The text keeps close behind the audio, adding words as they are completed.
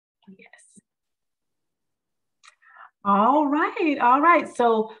Yes. All right. All right.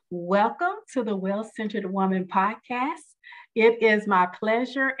 So, welcome to the Well Centered Woman podcast. It is my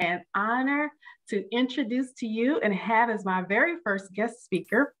pleasure and honor to introduce to you and have as my very first guest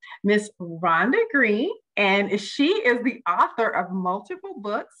speaker, Miss Rhonda Green. And she is the author of multiple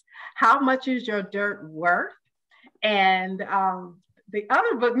books. How Much Is Your Dirt Worth? And the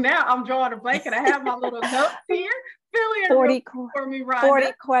other book, now I'm drawing a blanket. I have my little notes here. Fill in 40, for me, Rhonda. 40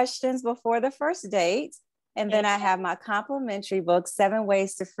 questions before the first date. And then I have my complimentary book, 7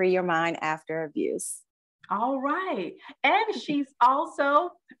 Ways to Free Your Mind After Abuse. All right. And she's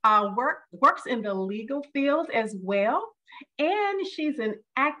also works in the legal field as well. And she's an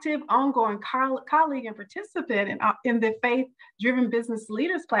active, ongoing colleague and participant in the faith-driven business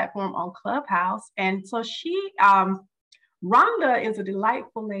leaders platform on Clubhouse. And so Rhonda is a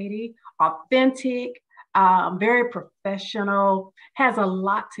delightful lady, authentic, very professional, has a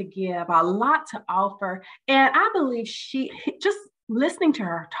lot to give, a lot to offer. And I believe just listening to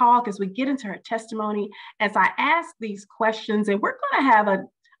her talk as we get into her testimony, as I ask these questions, and we're going to have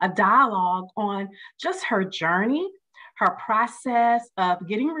a dialogue on just her journey, her process of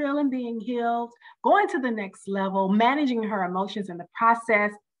getting real and being healed, going to the next level, managing her emotions in the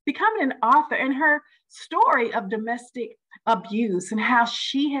process, becoming an author, and her story of domestic abuse and how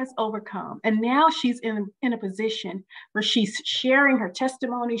she has overcome. And now she's in a position where she's sharing her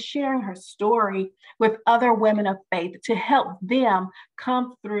testimony, sharing her story with other women of faith to help them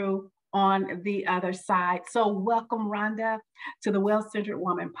come through on the other side. So welcome, Rhonda, to the Well Centered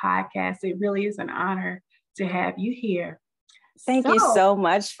Woman podcast. It really is an honor to have you here. Thank you so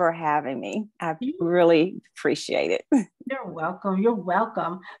much for having me. I really appreciate it. You're welcome. You're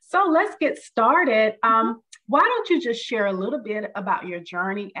welcome. So let's get started. Why don't you just share a little bit about your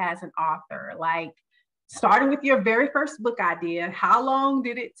journey as an author? Like starting with your very first book idea, how long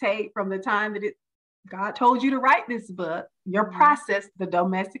did it take from the time that God told you to write this book, your process, the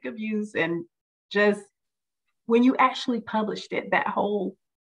domestic abuse, and just when you actually published it, that whole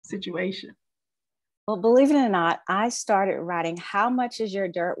situation? Well, believe it or not, I started writing How Much Is Your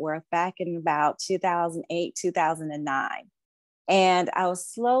Dirt Worth back in about 2008, 2009. And I was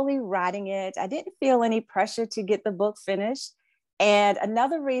slowly writing it. I didn't feel any pressure to get the book finished. And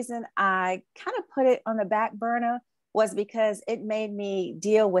another reason I kind of put it on the back burner was because it made me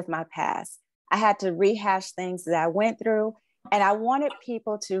deal with my past. I had to rehash things that I went through. And I wanted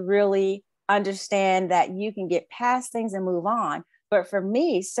people to really understand that you can get past things and move on. But for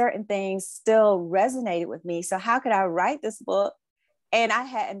me, certain things still resonated with me. So how could I write this book? And I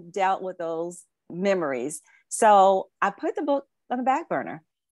hadn't dealt with those memories. So I put the book on the back burner.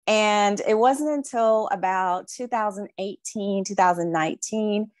 And it wasn't until about 2018,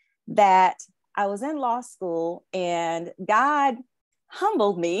 2019 that I was in law school and God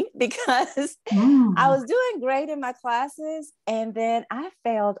humbled me because I was doing great in my classes. And then I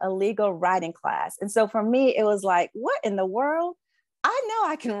failed a legal writing class. And so for me, it was like, what in the world? I know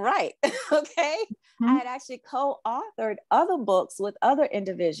I can write, okay? I had actually co-authored other books with other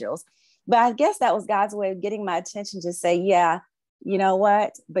individuals, but I guess that was God's way of getting my attention to say, yeah, you know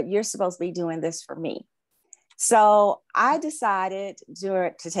what, but you're supposed to be doing this for me. So I decided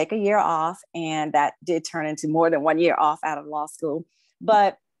to take a year off, and that did turn into more than 1 year off out of law school,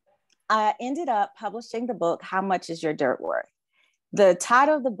 but I ended up publishing the book, How Much Is Your Dirt Worth? The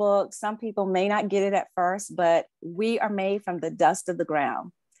title of the book, some people may not get it at first, but we are made from the dust of the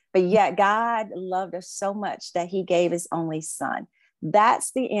ground. But yet God loved us so much that he gave his only son.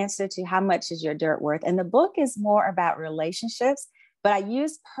 That's the answer to how much is your dirt worth. And the book is more about relationships, but I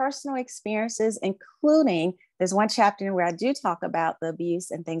use personal experiences, including there's one chapter where I do talk about the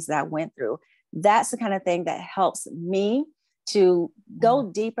abuse and things that I went through. That's the kind of thing that helps me to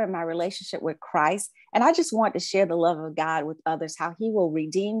go deeper in my relationship with Christ. And I just want to share the love of God with others, how he will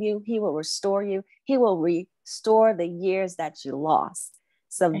redeem you. He will restore you. He will restore the years that you lost.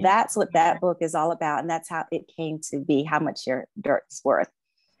 So that's what that book is all about. And that's how it came to be, How Much Your Dirt is Worth.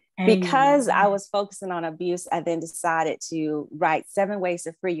 Because I was focusing on abuse, I then decided to write 7 Ways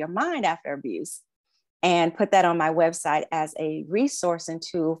to Free Your Mind After Abuse and put that on my website as a resource and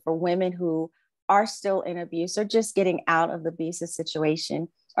tool for women who are still in abuse or just getting out of the abusive situation,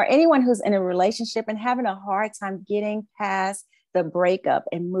 or anyone who's in a relationship and having a hard time getting past the breakup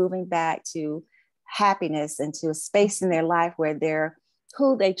and moving back to happiness and to a space in their life where they're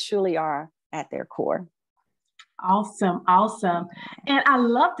who they truly are at their core. Awesome. Awesome. And I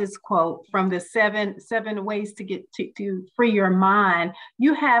love this quote from the seven ways to get to free your mind.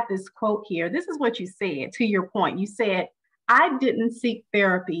 You have this quote here. This is what you said, to your point. You said, I didn't seek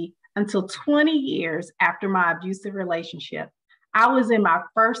therapy until 20 years after my abusive relationship. I was in my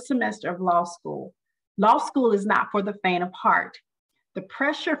first semester of law school. Law school is not for the faint of heart. The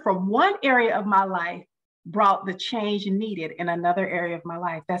pressure from one area of my life brought the change needed in another area of my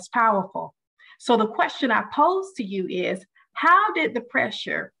life. That's powerful. So the question I pose to you is, how did the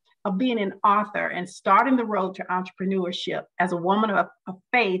pressure of being an author and starting the road to entrepreneurship as a woman of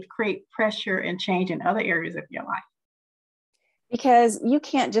faith create pressure and change in other areas of your life? Because you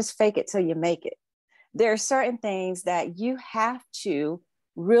can't just fake it till you make it. There are certain things that you have to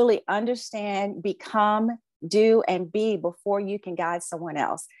really understand, become, do, and be before you can guide someone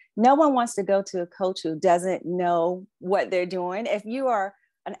else. No one wants to go to a coach who doesn't know what they're doing. If you are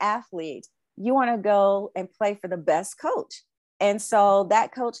an athlete, you want to go and play for the best coach. And so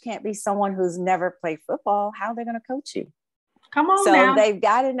that coach can't be someone who's never played football. How are they going to coach you? Come on So now. they've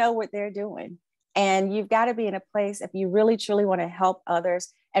got to know what they're doing. And you've got to be in a place, if you really truly want to help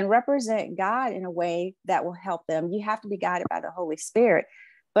others and represent God in a way that will help them, you have to be guided by the Holy Spirit.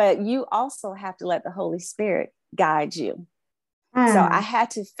 But you also have to let the Holy Spirit guide you. So I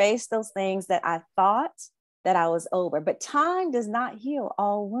had to face those things that I thought that I was over. But time does not heal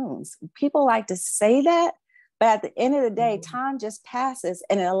all wounds. People like to say that, but at the end of the day, time just passes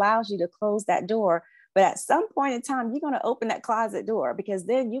and it allows you to close that door. But at some point in time, you're going to open that closet door, because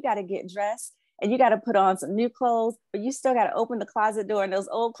then you got to get dressed and you got to put on some new clothes, but you still got to open the closet door and those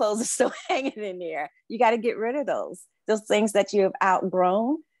old clothes are still hanging in there. You got to get rid of those things that you have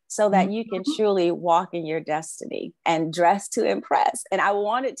outgrown, so that you can truly walk in your destiny and dress to impress. And I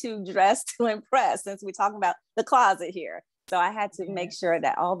wanted to dress to impress, since we're talking about the closet here. So I had to make sure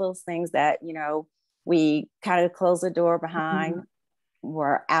that all those things that, we kind of closed the door behind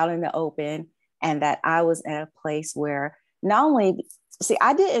were out in the open, and that I was in a place where not only,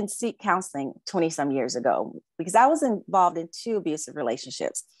 I didn't seek counseling 20 some years ago because I was involved in 2 abusive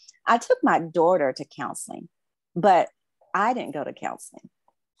relationships. I took my daughter to counseling, but I didn't go to counseling.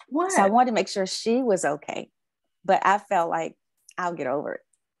 What? So I wanted to make sure she was okay, but I felt like I'll get over it.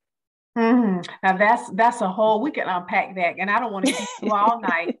 Now that's a whole, we can unpack that, and I don't want to keep you all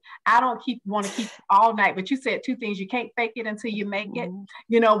night. I don't want to keep you all night, but you said 2 things: you can't fake it until you make it.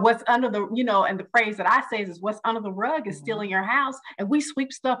 What's under the, and the phrase that I say is what's under the rug is still in your house, and we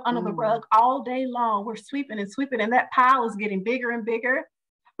sweep stuff under the rug all day long. We're sweeping and sweeping, and that pile is getting bigger and bigger,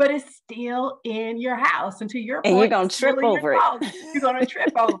 but it's still in your house. And to your And you're point, going to trip over it. You're going to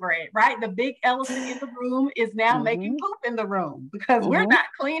trip over it, right? The big elephant in the room is now making poop in the room because we're not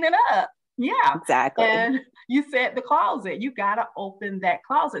cleaning up. Yeah. Exactly. And you said the closet, you got to open that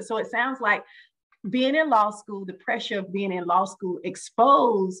closet. So it sounds like being in law school, the pressure of being in law school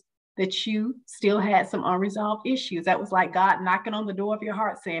exposed that you still had some unresolved issues. That was like God knocking on the door of your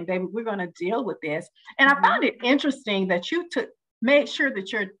heart saying, baby, we're going to deal with this. And I found it interesting that you made sure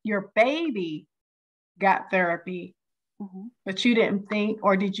that your baby got therapy, but you didn't think,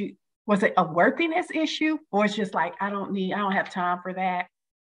 or was it a worthiness issue, or it's just like, I don't have time for that?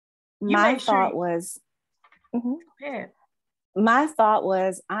 My thought was,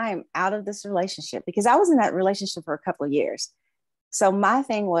 I'm out of this relationship, because I was in that relationship for a couple of years. So my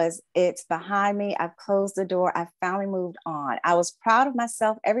thing was, it's behind me. I've closed the door. I finally moved on. I was proud of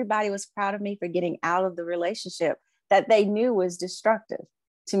myself. Everybody was proud of me for getting out of the relationship that they knew was destructive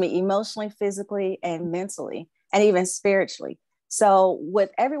to me emotionally, physically, and mentally, and even spiritually. So with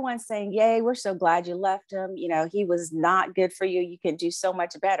everyone saying, yay, we're so glad you left him. He was not good for you. You can do so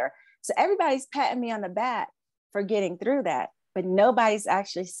much better. So everybody's patting me on the back for getting through that. But nobody's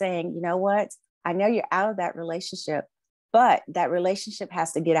actually saying, you know what? I know you're out of that relationship, but that relationship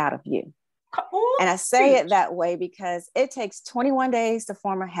has to get out of you. And I say it that way because it takes 21 days to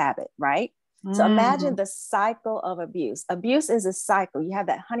form a habit, right? So imagine the cycle of abuse. Abuse is a cycle. You have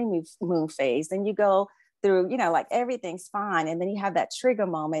that honeymoon phase, then you go through, like everything's fine. And then you have that trigger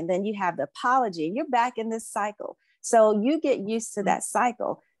moment. And then you have the apology, and you're back in this cycle. So you get used to that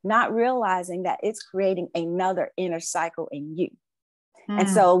cycle, not realizing that it's creating another inner cycle in you. And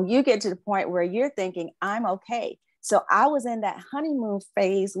so you get to the point where you're thinking, I'm okay. So I was in that honeymoon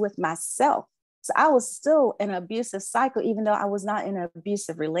phase with myself. So I was still in an abusive cycle, even though I was not in an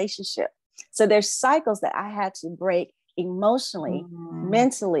abusive relationship. So there's cycles that I had to break emotionally,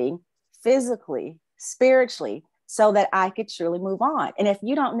 mentally, physically, spiritually, so that I could truly move on. And if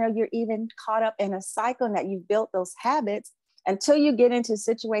you don't know you're even caught up in a cycle and that you've built those habits, until you get into a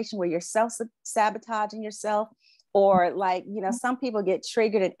situation where you're self-sabotaging yourself, or some people get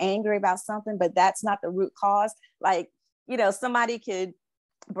triggered and angry about something, but that's not the root cause. Somebody could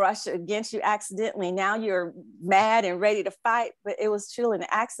brush against you accidentally. Now you're mad and ready to fight, but it was truly an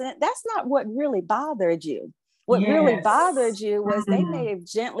accident. That's not what really bothered you. What really bothered you was they may have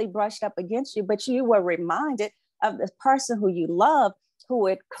gently brushed up against you, but you were reminded, of the person who you love, who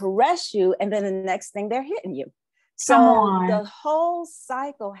would caress you, and then the next thing they're hitting you. Come So on. the whole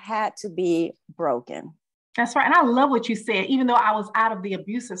cycle had to be broken. That's right. And I love what you said. Even though I was out of the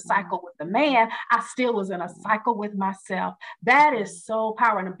abusive cycle with the man, I still was in a cycle with myself. That is so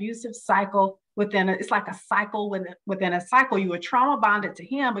powerful. An abusive cycle it's like a cycle within a cycle. You were trauma bonded to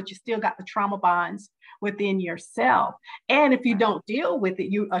him, but you still got the trauma bonds within yourself. And if you don't deal with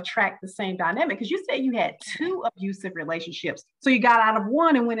it, you attract the same dynamic. Because you said you had 2 abusive relationships. So you got out of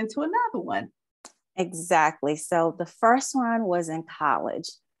one and went into another one. Exactly. So the first one was in college.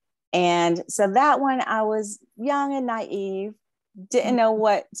 And so that one, I was young and naive, didn't know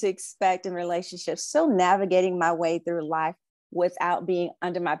what to expect in relationships, still navigating my way through life without being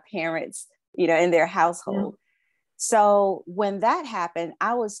under my parents, in their household. So when that happened,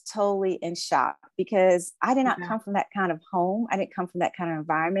 I was totally in shock because I did not come from that kind of home. I didn't come from that kind of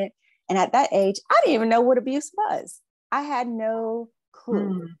environment. And at that age, I didn't even know what abuse was. I had no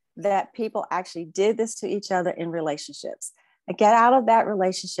clue that people actually did this to each other in relationships. I got out of that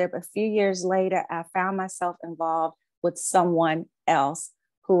relationship. A few years later, I found myself involved with someone else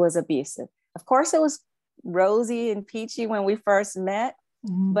who was abusive. Of course, it was rosy and peachy when we first met,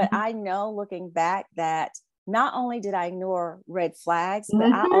 but I know looking back that not only did I ignore red flags,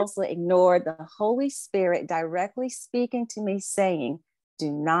 but I also ignored the Holy Spirit directly speaking to me saying,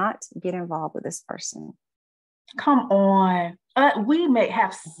 do not get involved with this person. Come on. We may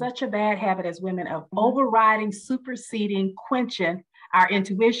have such a bad habit as women of overriding, superseding, quenching our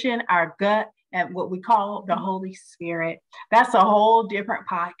intuition, our gut, and what we call the Holy Spirit. That's a whole different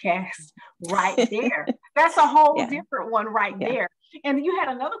podcast right there. That's a whole different one right there. And you had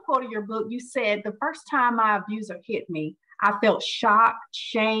another quote in your book. You said, the first time my abuser hit me, I felt shock,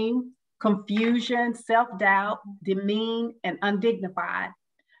 shame, confusion, self-doubt, demeaned, and undignified.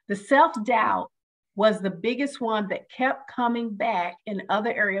 The self-doubt was the biggest one that kept coming back in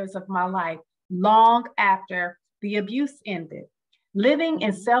other areas of my life long after the abuse ended. Living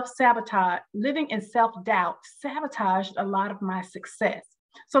in self-doubt sabotaged a lot of my success.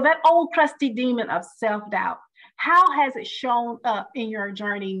 So that old crusty demon of self-doubt, how has it shown up in your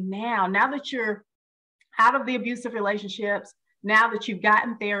journey now that you're out of the abusive relationships, now that you've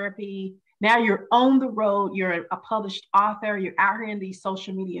gotten therapy, now you're on the road, you're a published author, you're out here in these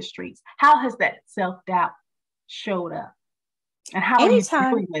social media streets. How has that self-doubt showed up? And how are you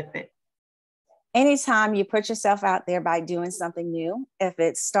dealing with it? Anytime you put yourself out there by doing something new, if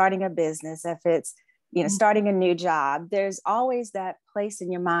it's starting a business, if it's, starting a new job, there's always that place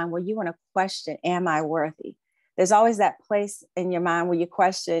in your mind where you want to question, am I worthy? There's always that place in your mind where you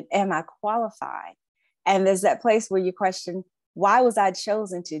question, am I qualified? And there's that place where you question, why was I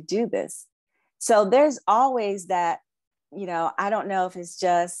chosen to do this? So there's always that, I don't know if it's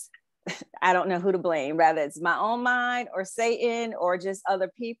just, I don't know who to blame, rather it's my own mind or Satan or just other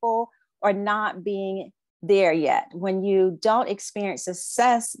people or not being there yet. When you don't experience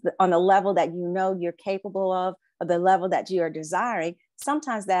success on the level that you're capable of, or the level that you are desiring,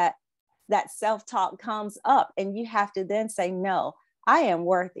 sometimes that self-talk comes up and you have to then say, no, I am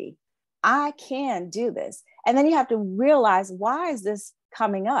worthy. I can do this. And then you have to realize, why is this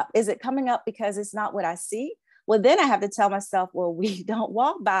coming up? Is it coming up because it's not what I see? Well, then I have to tell myself, well, we don't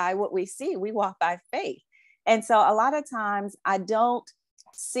walk by what we see. We walk by faith. And so a lot of times I don't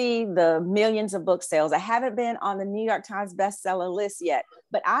see the millions of book sales. I haven't been on the New York Times bestseller list yet,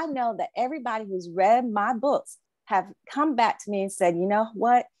 but I know that everybody who's read my books have come back to me and said, you know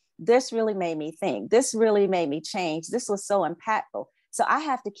what? This really made me think. This really made me change. This was so impactful. So I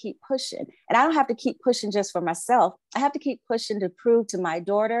have to keep pushing, and I don't have to keep pushing just for myself. I have to keep pushing to prove to my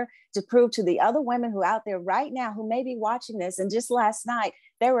daughter, to prove to the other women who are out there right now who may be watching this. And just last night,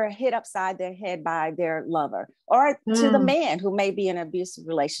 they were hit upside their head by their lover, or to the man who may be in an abusive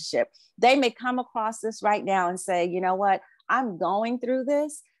relationship. They may come across this right now and say, you know what, I'm going through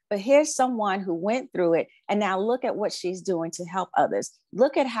this, but here's someone who went through it. And now look at what she's doing to help others.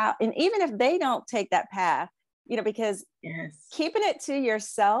 Look at how, and even if they don't take that path, because keeping it to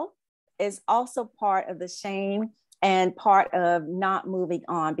yourself is also part of the shame and part of not moving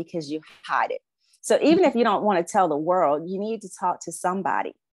on because you hide it. So even if you don't want to tell the world, you need to talk to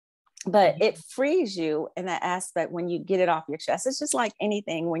somebody. But it frees you in that aspect when you get it off your chest. It's just like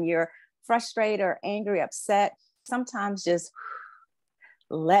anything. When you're frustrated or angry, upset, sometimes just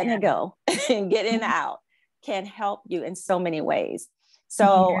letting it go and getting it out can help you in so many ways.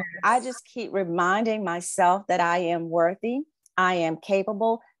 So I just keep reminding myself that I am worthy. I am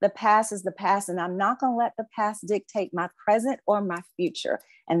capable. The past is the past, and I'm not going to let the past dictate my present or my future.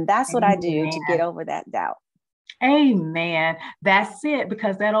 And that's what I do to get over that doubt. Amen. That's it,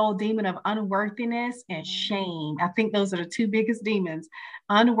 because that old demon of unworthiness and shame, I think those are the two biggest demons,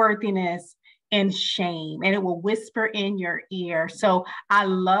 unworthiness and shame, and it will whisper in your ear. So I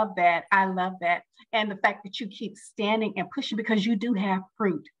love that. I love that. And the fact that you keep standing and pushing, because you do have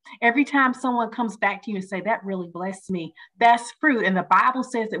fruit. Every time someone comes back to you and say, that really blessed me, that's fruit. And the Bible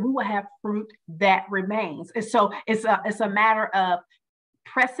says that we will have fruit that remains. And so it's a matter of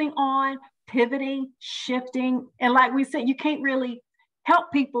pressing on, pivoting, shifting. And like we said, you can't really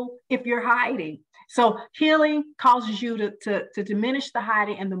help people if you're hiding. So healing causes you to diminish the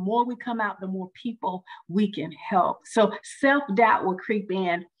hiding. And the more we come out, the more people we can help. So self-doubt will creep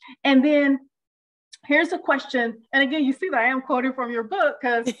in. And then here's a question. And again, you see that I am quoting from your book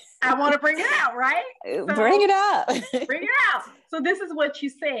because I want to bring it out, right? So, bring it up. Bring it out. So this is what you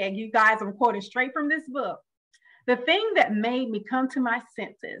said. You guys, I'm quoting straight from this book. The thing that made me come to my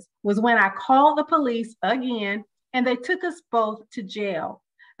senses was when I called the police again and they took us both to jail.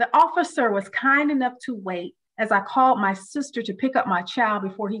 The officer was kind enough to wait as I called my sister to pick up my child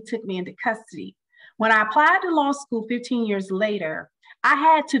before he took me into custody. When I applied to law school 15 years later, I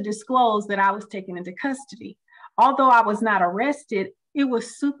had to disclose that I was taken into custody. Although I was not arrested, it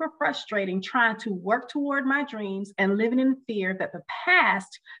was super frustrating trying to work toward my dreams and living in fear that the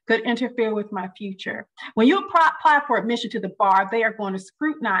past could interfere with my future. When you apply for admission to the bar, they are going to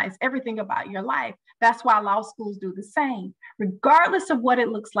scrutinize everything about your life. That's why law schools do the same. Regardless of what it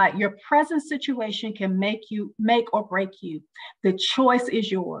looks like, your present situation can make or break you. The choice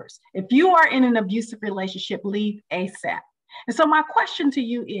is yours. If you are in an abusive relationship, leave ASAP. And so my question to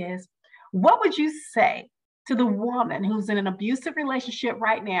you is, what would you say to the woman who's in an abusive relationship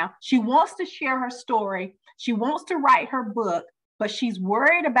right now? She wants to share her story. She wants to write her book, but she's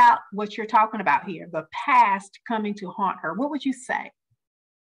worried about what you're talking about here, the past coming to haunt her. What would you say?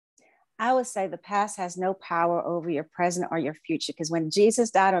 I would say the past has no power over your present or your future, because when Jesus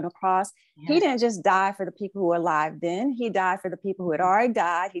died on the cross, he didn't just die for the people who were alive then. He died for the people who had already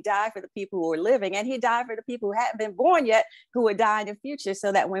died. He died for the people who were living, and he died for the people who hadn't been born yet, who would die in the future,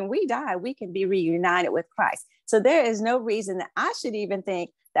 so that when we die, we can be reunited with Christ. So there is no reason that I should even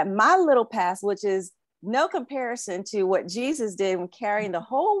think that my little past, which is no comparison to what Jesus did when carrying the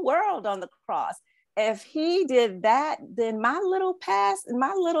whole world on the cross, if he did that, then my little past and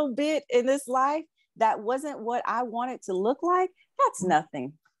my little bit in this life that wasn't what I wanted to look like, that's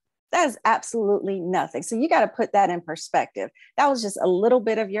nothing. That is absolutely nothing. So you got to put that in perspective. That was just a little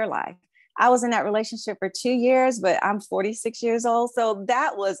bit of your life. I was in that relationship for 2 years, but I'm 46 years old. So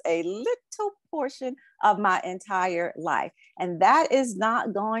that was a little portion of my entire life. And that is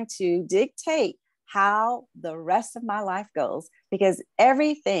not going to dictate how the rest of my life goes, because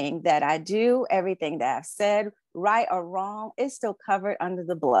everything that I do, everything that I've said, right or wrong, is still covered under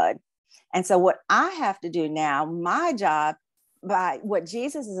the blood. And so what I have to do now, my job, by what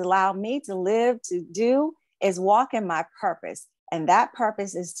Jesus has allowed me to live, to do, is walk in my purpose. And that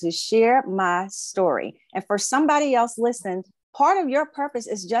purpose is to share my story. And for somebody else listening, part of your purpose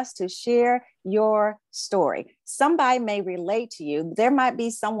is just to share your story. Somebody may relate to you. There might be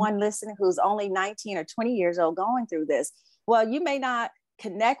someone listening who's only 19 or 20 years old going through this. Well, you may not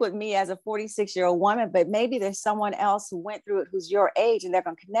connect with me as a 46-year-old woman, but maybe there's someone else who went through it who's your age, and they're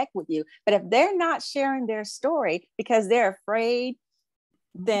going to connect with you. But if they're not sharing their story because they're afraid,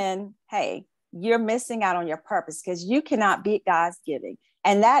 then hey, you're missing out on your purpose, because you cannot beat God's giving.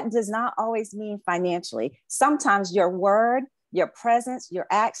 And that does not always mean financially. Sometimes your word, your presence, your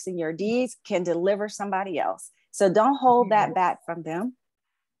acts, and your deeds can deliver somebody else. So don't hold that back from them.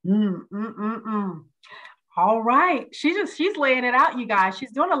 All right. She's laying it out, you guys.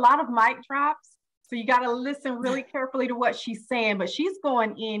 She's doing a lot of mic drops. So you got to listen really carefully to what she's saying, but she's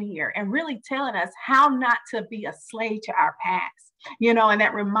going in here and really telling us how not to be a slave to our past, and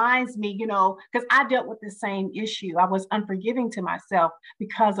that reminds me, because I dealt with the same issue. I was unforgiving to myself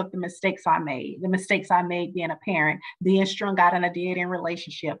because of the mistakes I made being a parent, being strung out in a dead end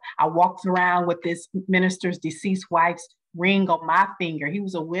relationship. I walked around with this minister's deceased wife's ring on my finger. He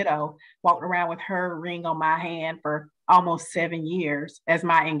was a widow, walked around with her ring on my hand for almost 7 years as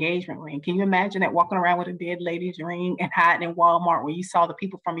my engagement ring. Can you imagine that, walking around with a dead lady's ring and hiding in Walmart where you saw the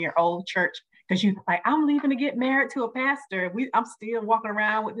people from your old church? Because you like, I'm leaving to get married to a pastor. I'm still walking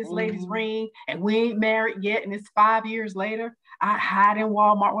around with this lady's ring, and we ain't married yet. And it's 5 years later. I hide in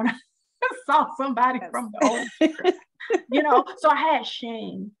Walmart when I saw somebody from the old church. So I had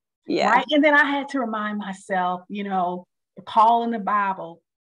shame. Yeah. Right. And then I had to remind myself, Paul in the Bible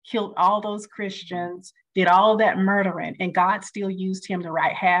killed all those Christians, did all that murdering, and God still used him to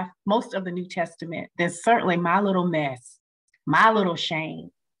write most of the New Testament. Then certainly my little mess, my little shame,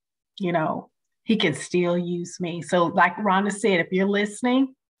 he can still use me. So, like Rhonda said, if you're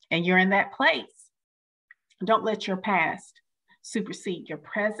listening and you're in that place, don't let your past supersede your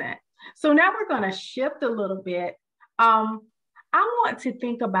present. So now we're going to shift a little bit. I want to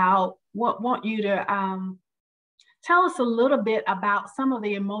think about want you to tell us a little bit about some of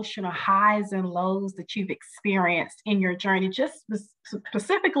the emotional highs and lows that you've experienced in your journey, just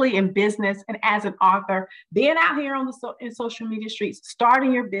specifically in business and as an author, being out here on in social media streets,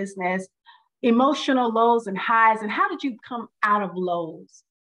 starting your business, emotional lows and highs, and how did you come out of lows?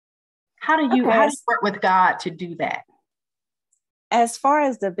 How do you work with God to do that? As far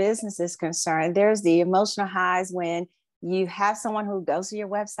as the business is concerned, there's the emotional highs when you have someone who goes to your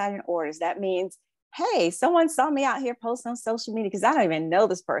website and orders. That means, hey, someone saw me out here posting on social media because I don't even know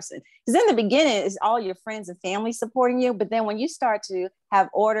this person. Because in the beginning, it's all your friends and family supporting you. But then when you start to have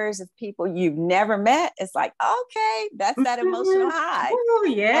orders of people you've never met, it's like, okay, that's that emotional high. Ooh,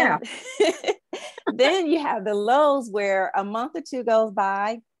 yeah. Then you have the lows where a month or two goes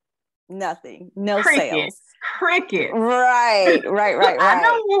by, nothing, no sales. Cricket. Right. I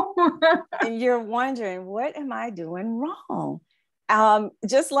know. And you're wondering, what am I doing wrong?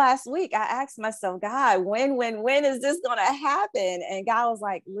 Just last week, I asked myself, God, when is this going to happen? And God was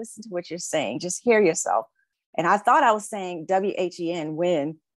like, listen to what you're saying. Just hear yourself. And I thought I was saying WHEN,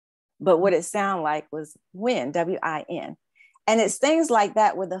 win, but what it sounded like was win, WIN. And it's things like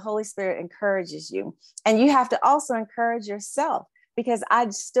that where the Holy Spirit encourages you. And you have to also encourage yourself, because I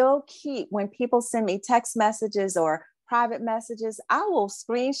still keep, when people send me text messages or private messages, I will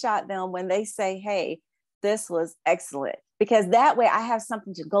screenshot them when they say, hey, this was excellent. Because that way I have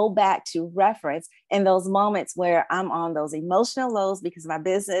something to go back to reference in those moments where I'm on those emotional lows because my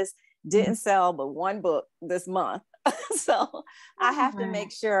business didn't sell but one book this month. So I have to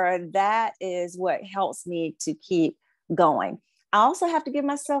make sure that is what helps me to keep going. I also have to give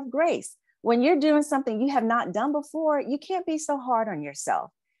myself grace. When you're doing something you have not done before, you can't be so hard on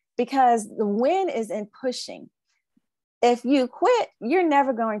yourself, because the win is in pushing. If you quit, you're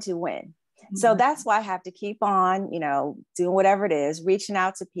never going to win. So that's why I have to keep on, doing whatever it is, reaching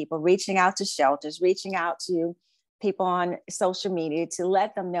out to people, reaching out to shelters, reaching out to people on social media to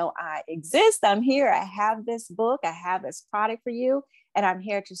let them know I exist. I'm here. I have this book. I have this product for you. And I'm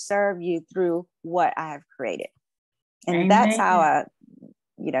here to serve you through what I have created. And Amen. That's how I,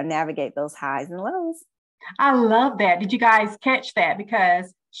 navigate those highs and lows. I love that. Did you guys catch that?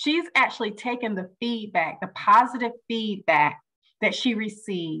 Because she's actually taken the feedback, the positive feedback that she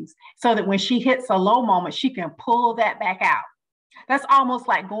receives, so that when she hits a low moment, she can pull that back out. That's almost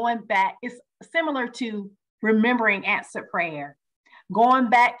like going back. It's similar to remembering answered prayer,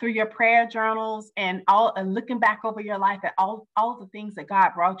 going back through your prayer journals and looking back over your life at all the things that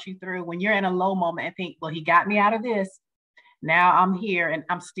God brought you through when you're in a low moment and think, well, he got me out of this. Now I'm here and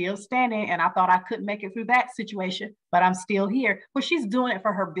I'm still standing, and I thought I couldn't make it through that situation, but I'm still here. Well, she's doing it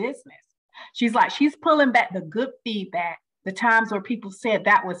for her business. She's pulling back the good feedback, the times where people said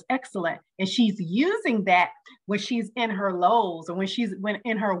that was excellent. And she's using that when she's in her lows or when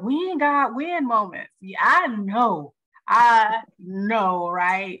in her win God win moments. Yeah, I know,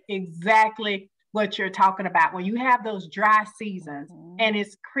 right? Exactly what you're talking about. When you have those dry seasons and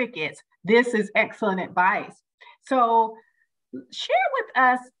it's crickets, this is excellent advice. So share with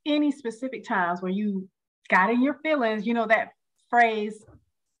us any specific times where you got in your feelings, that phrase,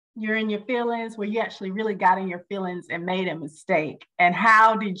 you're in your feelings, where you actually really got in your feelings and made a mistake. And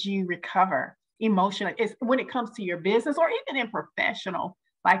how did you recover emotionally? It's when it comes to your business or even in a professional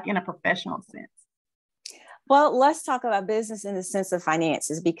sense. Well, let's talk about business in the sense of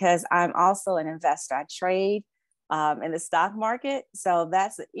finances, because I'm also an investor. I trade in the stock market. So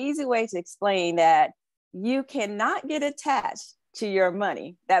that's an easy way to explain that you cannot get attached to your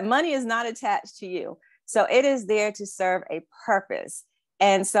money. That money is not attached to you. So it is there to serve a purpose.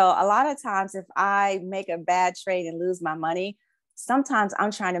 And so a lot of times if I make a bad trade and lose my money, sometimes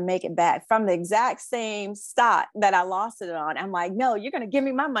I'm trying to make it back from the exact same stock that I lost it on. I'm like, no, you're going to give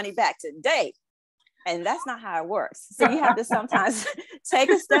me my money back today. And that's not how it works. So you have to sometimes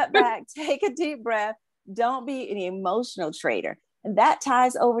take a step back, take a deep breath. Don't be an emotional trader. And that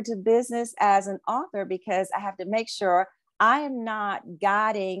ties over to business as an author, because I have to make sure I am not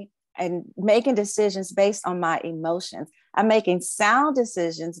guiding and making decisions based on my emotions. I'm making sound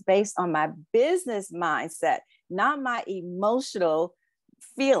decisions based on my business mindset, not my emotional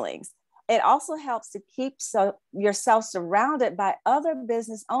feelings. It also helps to keep yourself surrounded by other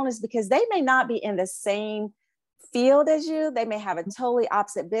business owners, because they may not be in the same field as you. They may have a totally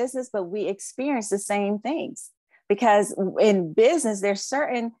opposite business, but we experience the same things. Because in business, there's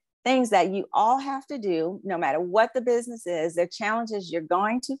certain things that you all have to do, no matter what the business is. There are challenges you're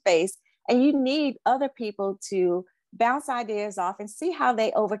going to face, And you need other people to bounce ideas off and see how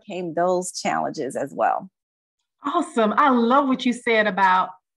they overcame those challenges as well. Awesome. I love what you said about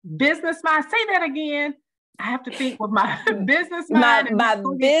business mind. Say that again. I have to think with my business mind. My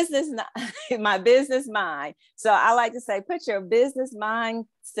business mind. So I like to say, put your business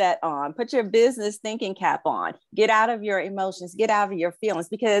mindset on, put your business thinking cap on, get out of your emotions, get out of your feelings,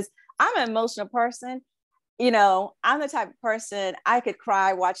 because I'm an emotional person. I'm the type of person I could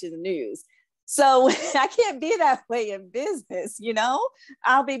cry watching the news. So I can't be that way in business.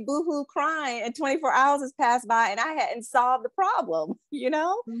 I'll be boohoo crying and 24 hours has passed by and I hadn't solved the problem.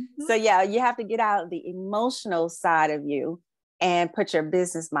 Mm-hmm. So yeah, you have to get out of the emotional side of you and put your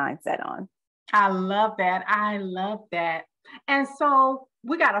business mindset on. I love that. I love that. And so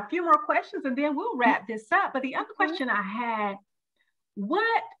we got a few more questions and then we'll wrap this up. But the other question I had,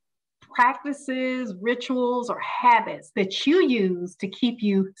 what practices, rituals, or habits that you use to keep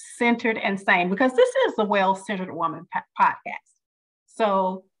you centered and sane? Because this is the Well-Centered Woman podcast.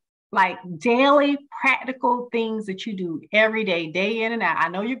 So, like daily practical things that you do every day, day in and out. I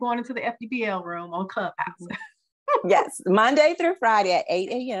know you're going into the FDBL room on Clubhouse. Yes, Monday through Friday at 8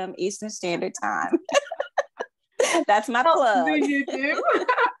 a.m. Eastern Standard Time. That's my plug. Do you do?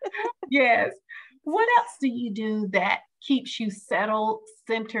 Yes. What else do you do that keeps you settled,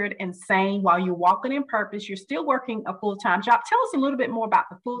 centered, and sane while you're walking in purpose? You're still working a full-time job. Tell us a little bit more about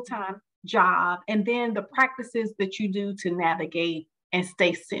the full-time job and then the practices that you do to navigate and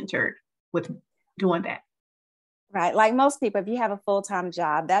stay centered with doing that. Right. Like most people, if you have a full-time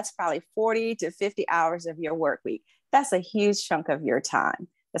job, that's probably 40 to 50 hours of your work week. That's a huge chunk of your time.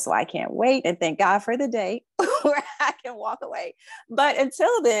 That's why I can't wait and thank God for the day where I can walk away. But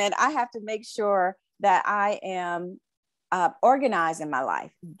until then, I have to make sure that I am organized in my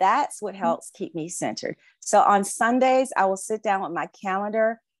life. That's what helps keep me centered. So on Sundays, I will sit down with my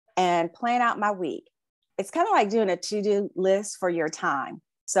calendar and plan out my week. It's kind of like doing a to-do list for your time.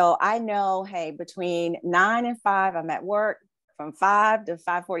 So I know, hey, between 9 and 5, I'm at work. From 5 to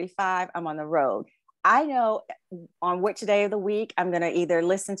 5:45, I'm on the road. I know on which day of the week I'm going to either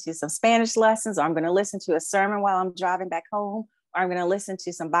listen to some Spanish lessons, or I'm going to listen to a sermon while I'm driving back home, or I'm going to listen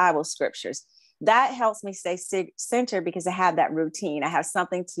to some Bible scriptures. That helps me stay centered because I have that routine. I have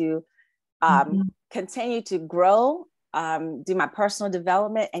something to continue to grow, do my personal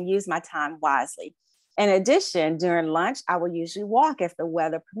development, and use my time wisely. In addition, during lunch, I will usually walk if the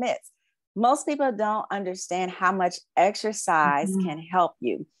weather permits. Most people don't understand how much exercise can help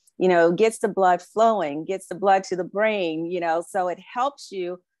you. Gets the blood flowing, gets the blood to the brain, so it helps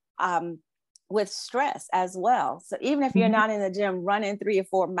you with stress as well. So even if you're not in the gym running 3 or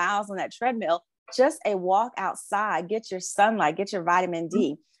 4 miles on that treadmill, just a walk outside, get your sunlight, get your vitamin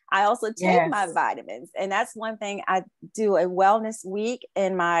D. I also take my vitamins. And that's one thing. I do a wellness week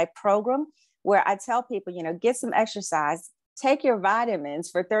in my program where I tell people, get some exercise, take your vitamins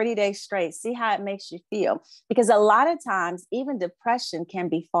for 30 days straight, see how it makes you feel. Because a lot of times, even depression can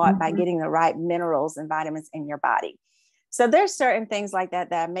be fought by getting the right minerals and vitamins in your body. So there's certain things like that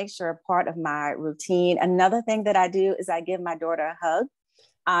I make sure are part of my routine. Another thing that I do is I give my daughter a hug.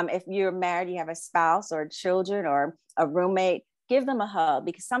 If you're married, you have a spouse or children or a roommate, give them a hug,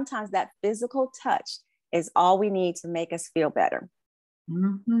 because sometimes that physical touch is all we need to make us feel better.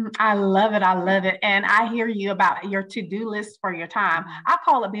 I love it. I love it. And I hear you about your to-do list for your time. I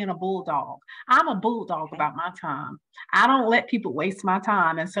call it being a bulldog. I'm a bulldog about my time. I don't let people waste my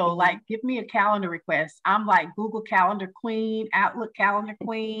time. And so like, give me a calendar request. I'm like Google Calendar queen, Outlook calendar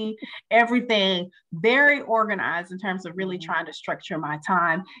queen, everything very organized in terms of really trying to structure my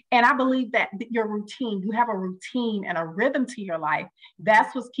time. And I believe that your routine, you have a routine and a rhythm to your life.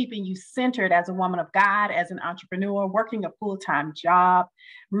 That's what's keeping you centered as a woman of God, as an entrepreneur, working a full-time job.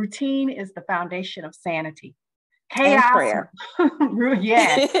 Routine is the foundation of sanity. Chaos. And prayer.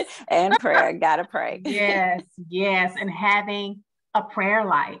 Yes. And prayer. Gotta pray. Yes. And having a prayer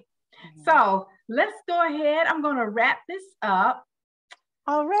life. So let's go ahead. I'm going to wrap this up.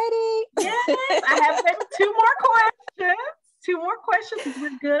 Already? Yes. I have maybe 2 more questions. 2 more questions because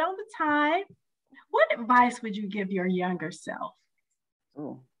we're good on the time. What advice would you give your younger self?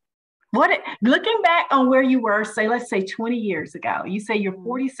 Looking back on where you were, let's say 20 years ago, you say you're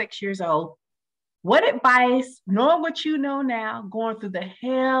 46 years old. What advice, knowing what you know now, going through the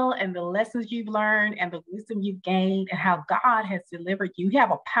hell and the lessons you've learned and the wisdom you've gained and how God has delivered you? You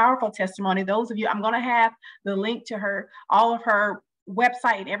have a powerful testimony. Those of you, I'm going to have the link to all of her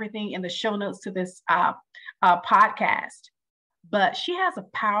website and everything in the show notes to this podcast. But she has a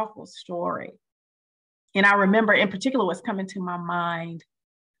powerful story. And I remember in particular what's coming to my mind,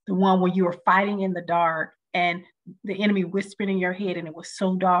 the one where you were fighting in the dark and the enemy whispered in your head and it was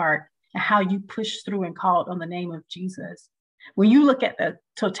so dark. and how you pushed through and called on the name of Jesus. When you look at the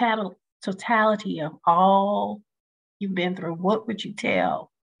totality of all you've been through, what would you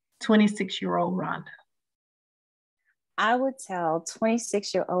tell 26-year-old Rhonda? I would tell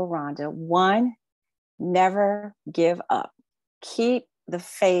 26-year-old Rhonda, one, never give up. Keep the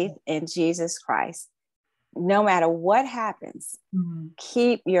faith in Jesus Christ. No matter what happens,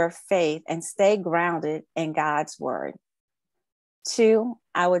 keep your faith and stay grounded in God's word. Two,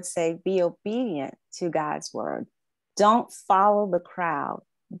 I would say be obedient to God's word. Don't follow the crowd.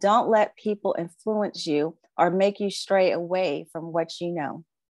 Don't let people influence you or make you stray away from what you know.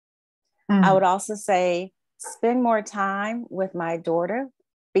 I would also say spend more time with my daughter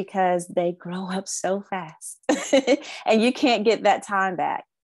because they grow up so fast and you can't get that time back.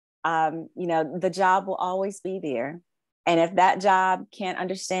 The job will always be there. And if that job can't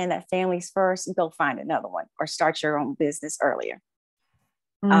understand that family's first, go find another one or start your own business earlier.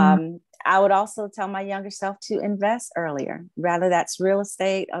 I would also tell my younger self to invest earlier, whether that's real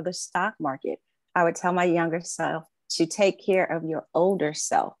estate or the stock market. I would tell my younger self to take care of your older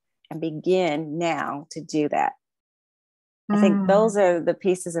self and begin now to do that. I think those are the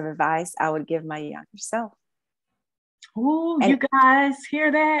pieces of advice I would give my younger self. Oh, you guys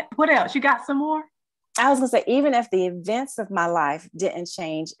hear that? What else? You got some more? I was going to say, even if the events of my life didn't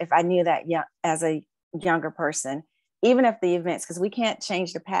change, if I knew that as a younger person, even if the events, because we can't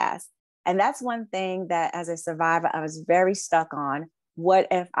change the past. And that's one thing that as a survivor, I was very stuck on. What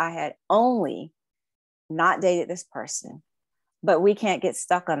if I had only not dated this person? But we can't get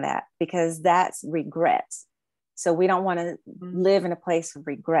stuck on that because that's regret. So we don't want to live in a place of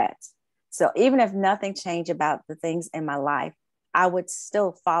regret. So even if nothing changed about the things in my life, I would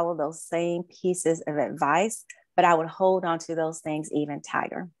still follow those same pieces of advice, but I would hold on to those things even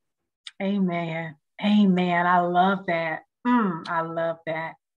tighter. Amen. Amen. I love that. I love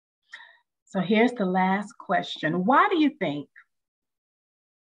that. So here's the last question. Why do you think,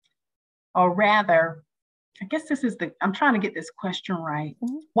 or rather, I guess I'm trying to get this question right.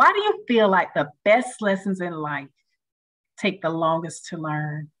 Why do you feel like the best lessons in life take the longest to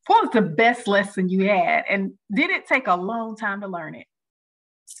learn? What was the best lesson you had? And did it take a long time to learn it?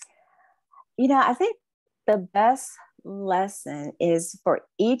 I think the best lesson is for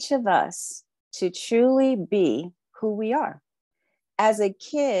each of us to truly be who we are. As a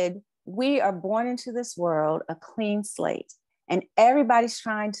kid, we are born into this world a clean slate, and everybody's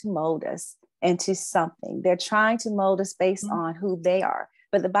trying to mold us into something. They're trying to mold us based on who they are.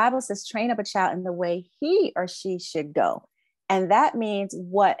 But the Bible says, train up a child in the way he or she should go. And that means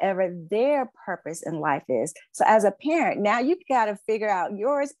whatever their purpose in life is. So as a parent, now you've got to figure out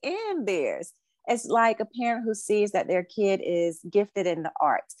yours and theirs. It's like a parent who sees that their kid is gifted in the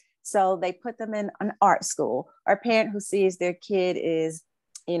arts, so they put them in an art school, or a parent who sees their kid is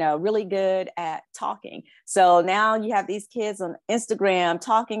really good at talking. So now you have these kids on Instagram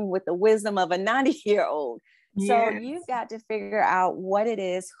talking with the wisdom of a 90-year-old. Yes. So you've got to figure out what it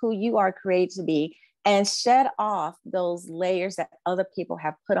is, who you are created to be, and shed off those layers that other people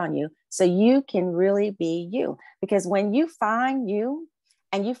have put on you so you can really be you. Because when you find you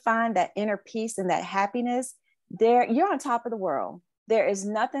and you find that inner peace and that happiness, you're on top of the world. There is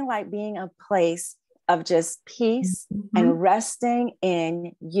nothing like being a place of just peace and resting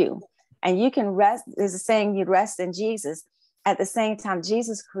in you. And you can rest, there's a saying, you rest in Jesus. At the same time,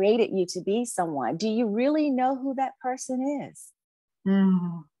 Jesus created you to be someone. Do you really know who that person is?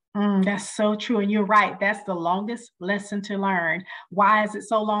 That's so true. And you're right. That's the longest lesson to learn. Why is it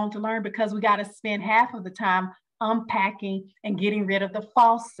so long to learn? Because we got to spend half of the time unpacking and getting rid of the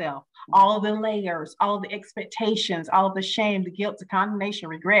false self, all of the layers, all of the expectations, all of the shame, the guilt, the condemnation,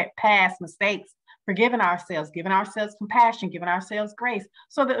 regret, past mistakes, forgiving ourselves, giving ourselves compassion, giving ourselves grace,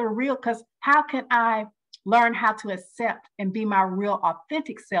 so that we're real. Because how can I learn how to accept and be my real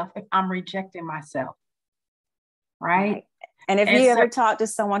authentic self if I'm rejecting myself? Right. And if you ever talk to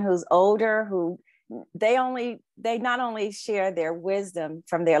someone who's older, who they not only share their wisdom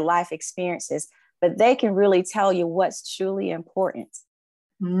from their life experiences, but they can really tell you what's truly important.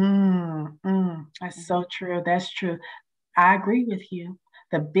 That's so true. That's true. I agree with you.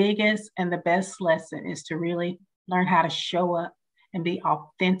 The biggest and the best lesson is to really learn how to show up and be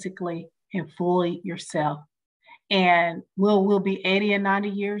authentically and fully yourself. And we'll be 80 and 90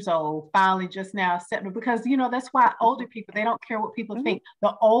 years old, finally just now accepting, because, that's why older people, they don't care what people think.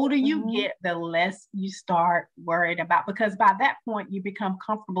 The older you get, the less you start worried about, because by that point you become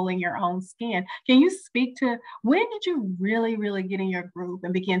comfortable in your own skin. Can you speak to when did you really, really get in your groove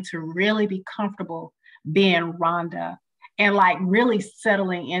and begin to really be comfortable being Rhonda and like really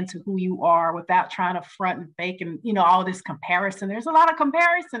settling into who you are without trying to front and fake and, all this comparison. There's a lot of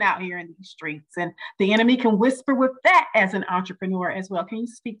comparison out here in these streets, and the enemy can whisper with that as an entrepreneur as well. Can you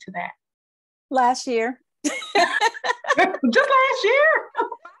speak to that? Last year. Just last year.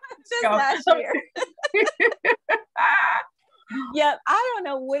 Just last year. Yeah, I don't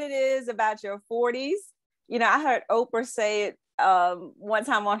know what it is about your 40s. I heard Oprah say it one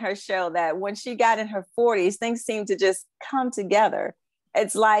time on her show that when she got in her 40s, things seem to just come together.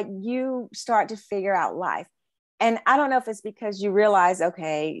 It's like you start to figure out life. And I don't know if it's because you realize,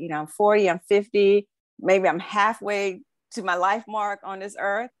 okay, I'm 40, I'm 50, maybe I'm halfway to my life mark on this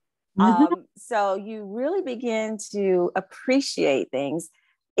earth. Mm-hmm. So you really begin to appreciate things.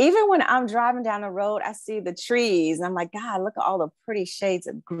 Even when I'm driving down the road, I see the trees and I'm like, God, look at all the pretty shades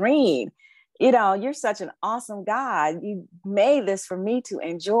of green. You're such an awesome God. You made this for me to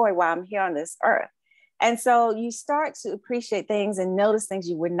enjoy while I'm here on this earth. And so you start to appreciate things and notice things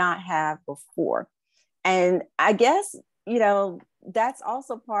you would not have before. And I guess, that's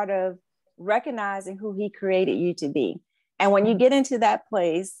also part of recognizing who he created you to be. And when you get into that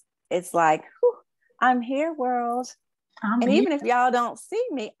place, it's like, I'm here, world. And even if y'all don't see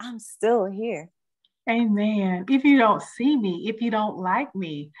me, I'm still here. Amen. If you don't see me, if you don't like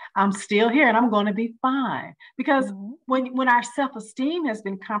me, I'm still here and I'm going to be fine. Because when our self-esteem has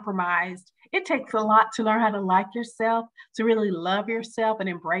been compromised, it takes a lot to learn how to like yourself, to really love yourself and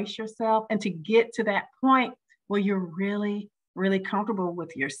embrace yourself, and to get to that point where you're really, really comfortable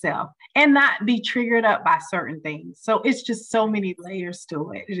with yourself and not be triggered up by certain things. So it's just so many layers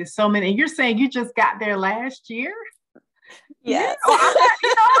to it. It is so many. And you're saying you just got there last year? Yes.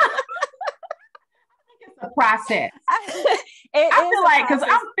 A process. I feel like because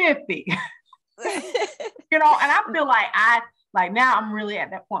I'm 50, and I feel like now I'm really at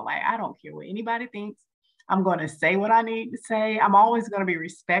that point. Like, I don't care what anybody thinks. I'm going to say what I need to say. I'm always going to be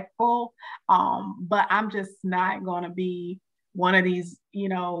respectful. But I'm just not going to be one of these,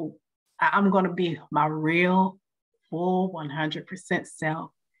 I'm going to be my real full 100%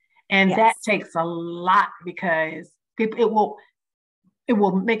 self. And that takes a lot, because it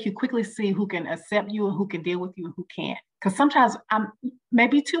will make you quickly see who can accept you and who can deal with you and who can't. Because sometimes I'm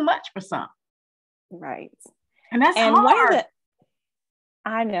maybe too much for some. Right. And that's hard.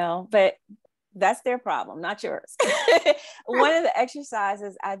 I know, but that's their problem, not yours. One of the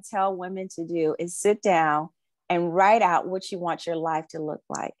exercises I tell women to do is sit down and write out what you want your life to look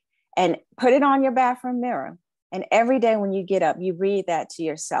like and put it on your bathroom mirror. And every day when you get up, you read that to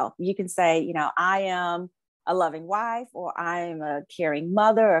yourself. You can say, I am a loving wife, or I'm a caring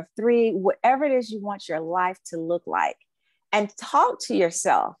mother of 3, whatever it is you want your life to look like, and talk to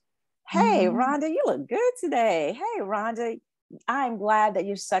yourself. Hey, Rhonda, you look good today. Hey, Rhonda, I'm glad that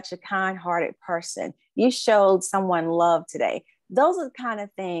you're such a kind-hearted person. You showed someone love today. Those are the kind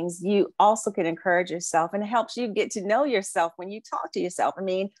of things you also can encourage yourself, and it helps you get to know yourself when you talk to yourself. I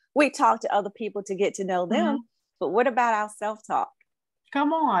mean, we talk to other people to get to know them, but what about our self-talk?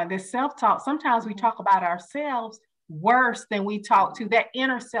 Come on, the self-talk. Sometimes we talk about ourselves worse than we talk to. That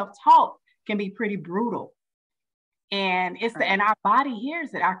inner self-talk can be pretty brutal. And and our body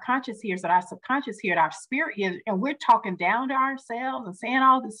hears it, our conscious hears it, our subconscious hears it, our spirit hears it, and we're talking down to ourselves and saying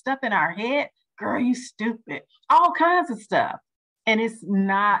all this stuff in our head. Girl, you stupid. All kinds of stuff. And it's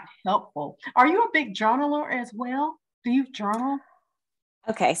not helpful. Are you a big journaler as well? Do you journal?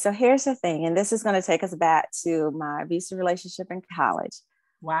 Okay, so here's the thing, and this is going to take us back to my abusive relationship in college.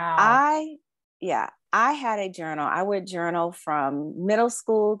 Wow. I had a journal. I would journal from middle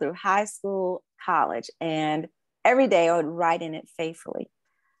school through high school, college, and every day I would write in it faithfully.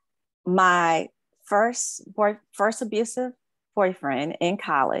 My first abusive boyfriend in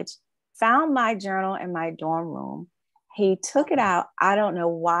college found my journal in my dorm room. He took it out. I don't know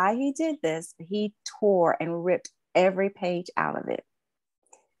why he did this, but he tore and ripped every page out of it.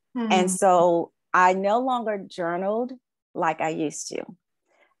 And so I no longer journaled like I used to.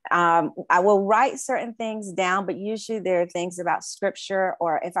 I will write certain things down, but usually there are things about scripture,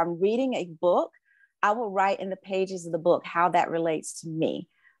 or if I'm reading a book, I will write in the pages of the book how that relates to me.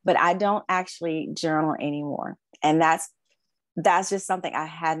 But I don't actually journal anymore. And that's just something I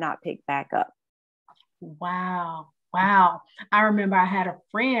had not picked back up. Wow. I remember I had a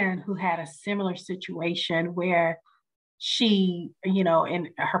friend who had a similar situation where she, in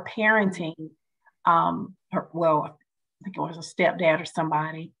her parenting, I think it was a stepdad or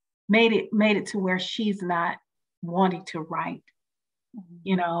somebody, made it to where she's not wanting to write,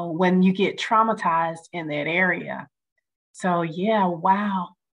 when you get traumatized in that area. So yeah, wow.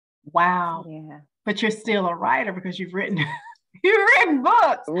 Yeah. But you're still a writer because you've written You've written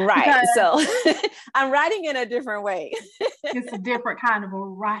books. Right. So I'm writing in a different way. It's a different kind of a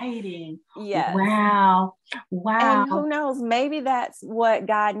writing. Yes. Wow. Wow. And who knows, maybe that's what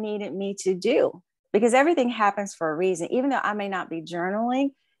God needed me to do, because everything happens for a reason, even though I may not be journaling.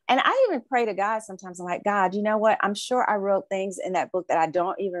 And I even pray to God sometimes. I'm like, God, you know what? I'm sure I wrote things in that book that I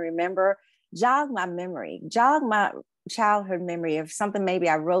don't even remember. Jog my memory, jog my childhood memory of something maybe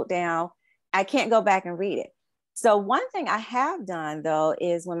I wrote down. I can't go back and read it. So one thing I have done, though,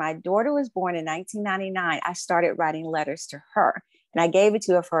 is when my daughter was born in 1999, I started writing letters to her. And I gave it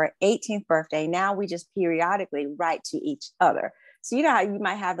to her for her 18th birthday. Now we just periodically write to each other. So you know how you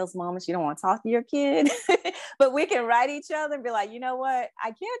might have those moments you don't want to talk to your kid, but we can write each other and be like, you know what? I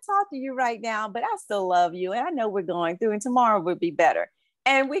can't talk to you right now, but I still love you. And I know we're going through, and tomorrow will be better.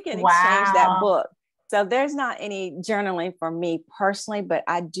 And we can exchange that Wow. book. So there's not any journaling for me personally, but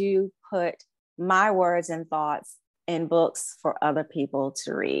I do put my words and thoughts in books for other people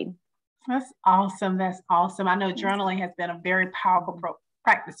to read. That's awesome. That's awesome. I know journaling has been a very powerful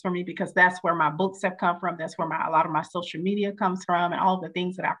practice for me because that's where my books have come from. That's where a lot of my social media comes from, and all the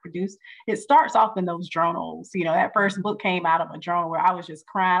things that I produce. It starts off in those journals. You know, that first book came out of a journal where I was just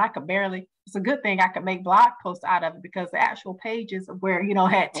crying. I could barely, it's a good thing I could make blog posts out of it because the actual pages of where,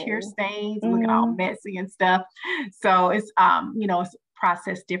 had tear stains, looking all messy and stuff. So it's, it's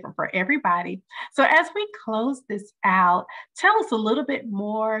process different for everybody. So as we close this out, tell us a little bit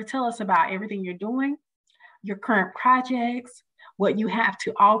more. Tell us about everything you're doing, your current projects, what you have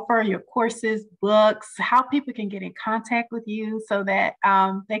to offer, your courses, books, how people can get in contact with you so that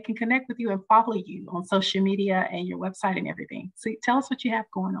they can connect with you and follow you on social media and your website and everything. So tell us what you have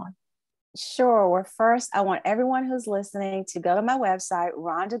going on. Sure. Well, first, I want everyone who's listening to go to my website,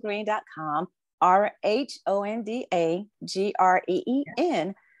 rhondagreen.com,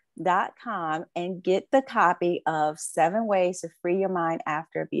 RHONDAGREEN.com, and get the copy of 7 Ways to Free Your Mind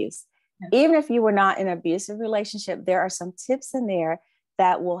After Abuse. Yes. Even if you were not in an abusive relationship, there are some tips in there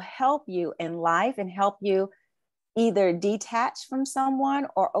that will help you in life and help you either detach from someone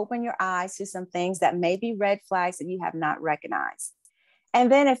or open your eyes to some things that may be red flags that you have not recognized. And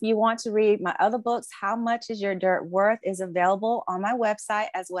then if you want to read my other books, How Much Is Your Dirt Worth is available on my website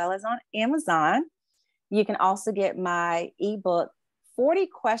as well as on Amazon. You can also get my ebook, 40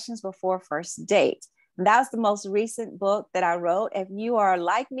 Questions Before First Date. And that was the most recent book that I wrote. If you are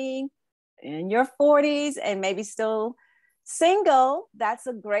like me in your 40s and maybe still single, that's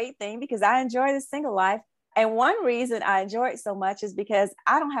a great thing because I enjoy the single life. And one reason I enjoy it so much is because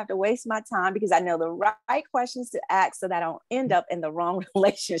I don't have to waste my time because I know the right questions to ask so that I don't end up in the wrong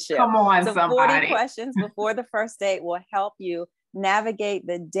relationship. Come on, so somebody. 40 questions before the first date will help you navigate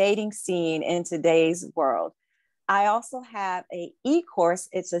the dating scene in today's world. I also have an e-course.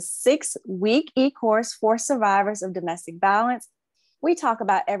 It's a 6-week e-course for survivors of domestic violence. We talk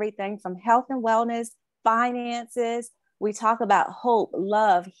about everything from health and wellness, finances. We talk about hope,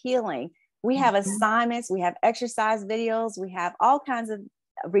 love, healing. We have assignments, we have exercise videos, we have all kinds of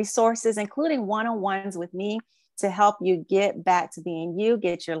resources, including one-on-ones with me to help you get back to being you,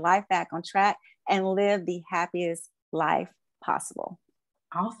 get your life back on track, and live the happiest life possible.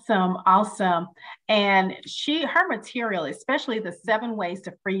 Awesome. Awesome. And her material, especially the 7 Ways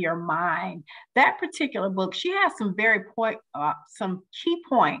to Free Your Mind, that particular book, she has some some key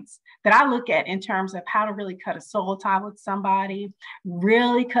points that I look at in terms of how to really cut a soul tie with somebody,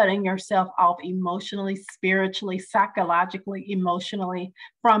 really cutting yourself off emotionally, spiritually, psychologically, emotionally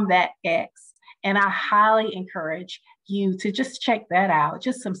from that ex. And I highly encourage you to just check that out.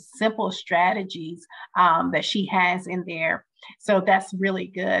 Just some simple strategies that she has in there. So that's really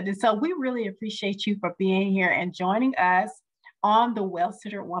good. And so we really appreciate you for being here and joining us on the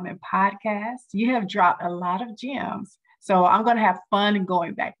Well-Centered Woman podcast. You have dropped a lot of gems. So I'm going to have fun in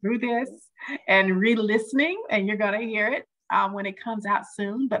going back through this and re-listening, and you're going to hear it when it comes out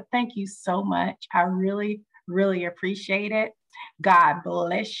soon. But thank you so much. I really, really appreciate it. God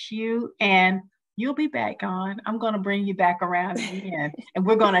bless you. And you'll be back on. I'm going to bring you back around again, and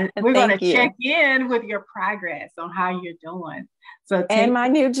we're going to check in with your progress on how you're doing. So and my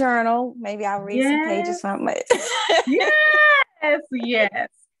new journal, maybe I'll read some pages from it.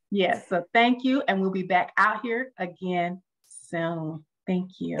 Yes. So thank you, and we'll be back out here again soon.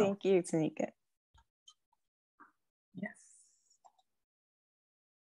 Thank you. Thank you, Tanika. Yes.